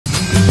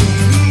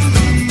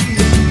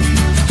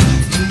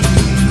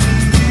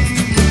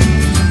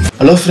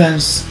Hello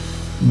friends,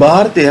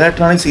 Bharat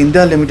Electronics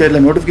India Limited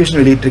notification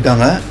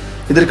வெளியிட்டிருக்காங்க.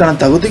 இதற்கான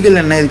தகுதிகள்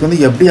என்ன, இதுக்கு வந்து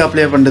எப்படி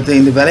அப்ளை பண்றது,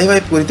 இந்த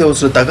வேலைவாய்ப்பு குறித்த ஒரு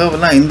சில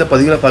தகவல்லாம் இந்த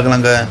பதிவுல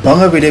பார்க்கலாங்க.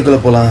 வாங்க வீடியோக்குள்ள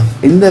போலாம்.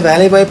 இந்த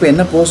வேலைவாய்ப்பு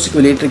என்ன போஸ்டுக்கு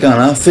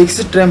வெளியிட்டிருக்காங்கன்னா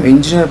ஃபிக்ஸ்ட் டைம்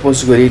இன்ஜினியர்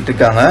போஸ்டுக்கு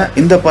வெளியிட்டிருக்காங்க.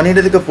 இந்த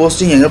பணியிடத்துக்கு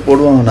போஸ்டிங் எங்க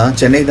போடுவாங்கன்னா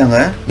சென்னை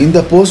தாங்க.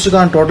 இந்த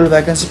போஸ்டுக்கான டோட்டல்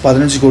வேகன்சி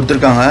 15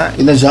 கொடுத்திருக்காங்க.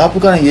 இந்த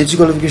ஜாப்புக்கான ஏஜ்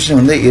குவாலிஃபிகேஷன்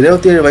வந்து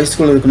 27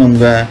 வயசுக்குள்ள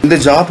இருக்கணுங்க. இந்த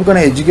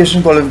ஜாப்புக்கான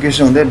எஜுகேஷன்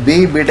குவாலிஃபிகேஷன் வந்து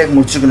பிடெக்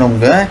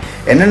முடிச்சிருக்கணுங்க.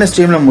 என்னென்ன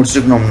ஸ்ட்ரீம்ல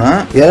முடிச்சிருக்கணும்னா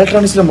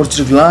எலக்ட்ரானிக்ஸ்ல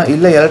முடிச்சிருக்கலாம்,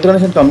 இல்ல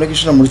எலக்ட்ரானிக்ஸ் அண்ட்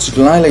கம்யூனிகேஷன்ல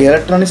முடிச்சிருக்கலாம், இல்ல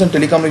எலக்ட்ரானிக்ஸ் அண்ட்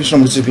டெலிகம்யூனிகேஷன்ல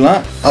முடிச்சிருக்கலாம்,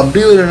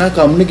 அப்படி இல்லைன்னா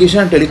கம்யூனிகேஷன்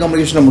அண்ட்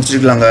டெலிகம்யூனிகேஷன்ல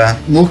முடிச்சிருக்கலாங்க.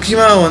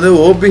 முக்கியமா வந்து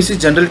ஓபிசி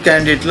ஜெனரல்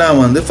கேண்டிடேட்லாம்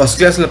வந்து ஃபர்ஸ்ட்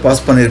கிளாஸ்ல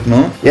பாஸ்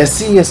பண்ணிருக்கணும்.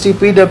 எஸ்சி எஸ்டி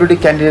பிடபிள்யூடி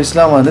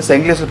கேண்டிடேட்ஸ்லாம் வந்து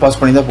செகண்ட் கிளாஸ்ல பாஸ்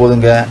பண்ணி தான்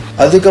போதுங்க.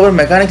 அதுக்கப்புறம்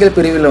மெக்கானிக்கல்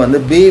பிரிவில் வந்து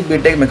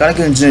பிடெக்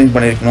மெக்கானிக்கல் இன்ஜினியரிங்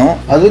பண்ணிருக்கணும்.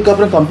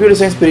 அதுக்கப்புறம் கம்ப்யூட்டர்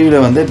சயின்ஸ் பிரிவில்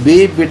வந்து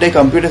பிடெக்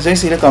கம்ப்யூட்டர்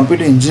சயின்ஸ் இல்ல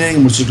கம்ப்யூட்டர்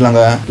இன்ஜினியரிங்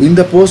முடிச்சிருக்கலாங்க.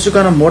 இந்த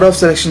போஸ்டுக்கான மோட் ஆஃப்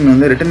செலக்ஷன்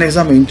வந்து ரிட்டன்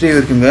எக்ஸாம் இன்டர்வியூ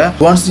இருக்குங்க.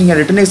 ஒன்ஸ் நீங்க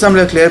ரிட்டன்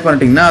எக்ஸாம்ல கிளியர்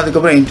பண்ணிட்டீங்கன்னா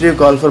அதுக்கப்புறம் இன்டர்வியூ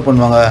கால் ஃபார்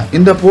பண்ணுவாங்க.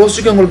 இந்த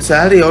போஸ்டுக்கு உங்களுக்கு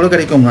சேலரி எவ்வளவு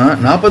கிடைக்கும்னா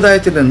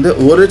 40,000 இருந்து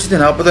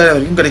 1,40,000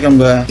 வரைக்கும்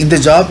கிடைக்குங்க. இந்த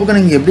ஜாப்புக்கு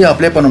நீங்க எப்படி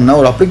அப்ளை பண்ணணும்னா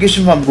ஒரு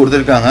அப்ளிகேஷன் ஃபார்ம்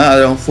கொடுத்திருக்காங்க.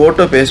 அதை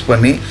போட்டோ பேஸ்ட்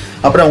பண்ணி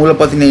அப்புறம் உங்களை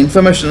பத்தின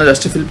இன்ஃபர்மேஷன்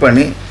ஜஸ்ட் ஃபில்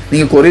பண்ணி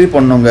நீங்க கொரியர்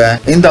பண்ணுங்க.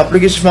 இந்த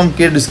அப்ளிகேஷன் ஃபார்ம்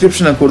கீழே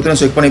டிஸ்கிரிப்ஷன்ல கொடுத்து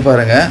செக் பண்ணி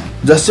பாருங்க.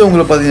 ஜஸ்ட்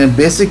உங்களை பத்தின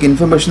பேசிக்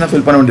இன்ஃபர்மேஷன்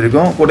ஃபில் பண்ண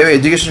வேண்டியிருக்கும், கூடவே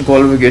எஜுகேஷன்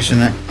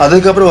குவாலிஃபிகேஷன்,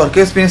 அதுக்கப்புறம் ஒர்க்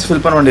எக்ஸ்பீரியன்ஸ்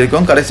ஃபில் பண்ண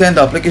வேண்டியிருக்கும். கடைசியா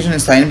இந்த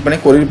அப்ளிகேஷன் சைன் பண்ணி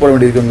கொரியர் போட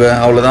வேண்டியிருக்குங்க.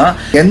 அவ்வளவுதான்.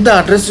 எந்த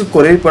அட்ரஸுக்கு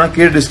கொரியர் பண்ண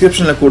கீழே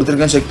டிஸ்கிரிப்ஷன்ல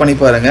கொடுத்துருக்கேன், செக் பண்ணி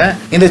பாருங்க.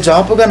 இந்த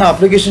ஜாப்புக்கான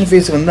அப்ளிகேஷன்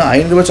ஃபீஸ் வந்து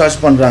 500 ரூபாய் சார்ஜ்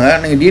பண்றாங்க.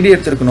 நீங்க டிடி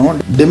எடுத்துக்கணும்.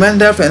 டிமாண்ட்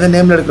டிராஃப்ட் எந்த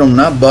நேம்ல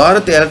எடுக்கணும்னா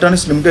பாரத்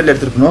எலக்ட்ரானிக்ஸ் லிமிடெட்ல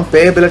எடுத்துக்கணும்.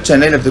 பேபிள்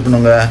சென்னையில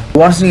எடுத்துக்கணுங்க.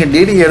 ஒன்ஸ் நீங்க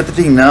டிடி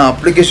எடுத்துட்டீங்கன்னா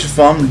அப்ளிகேஷன்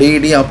ஃபார்ம்,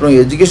 டிடி அப்புறம்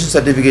எஜுகேஷன்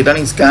சர்டிபிகேட்டா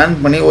நீங்க ஸ்கேன்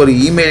பண்ணி ஒரு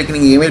இமெயிலுக்கு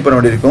நீங்க இமெயில் பண்ண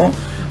வேண்டியிருக்கும்.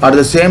 அட்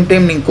த சேம்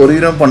டைம் நீங்க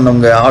கொரியரும்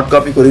பண்ணுங்க, ஹார்ட்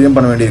காப்பி கொரியரும்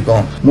பண்ண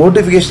வேண்டியிருக்கும்.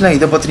 நோட்டிபிகேஷன்ல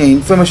இதை பத்தின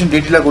இன்ஃபர்மேஷன்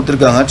டீட்டெயிலா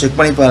கொடுத்துருக்காங்க, செக்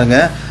பண்ணி பாருங்க.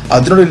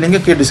 அதனோட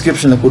லிங்க் கீழே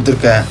டிஸ்கிரிப்ஷன்ல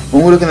கொடுத்துருக்கேன்.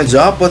 உங்களுக்கு இந்த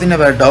ஜாப் பத்தின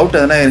வேற டவுட்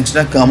எதனா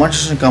இருந்துச்சுன்னா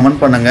கமெண்ட்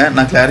பண்ணுங்க,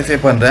 நான் கிளாரிஃபை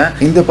பண்றேன்.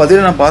 இந்த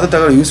பதிவில் நான் பார்த்த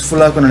தகவல்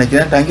யூஸ்ஃபுல்லா இருக்கும்னு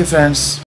நினைக்கிறேன். Thank you friends.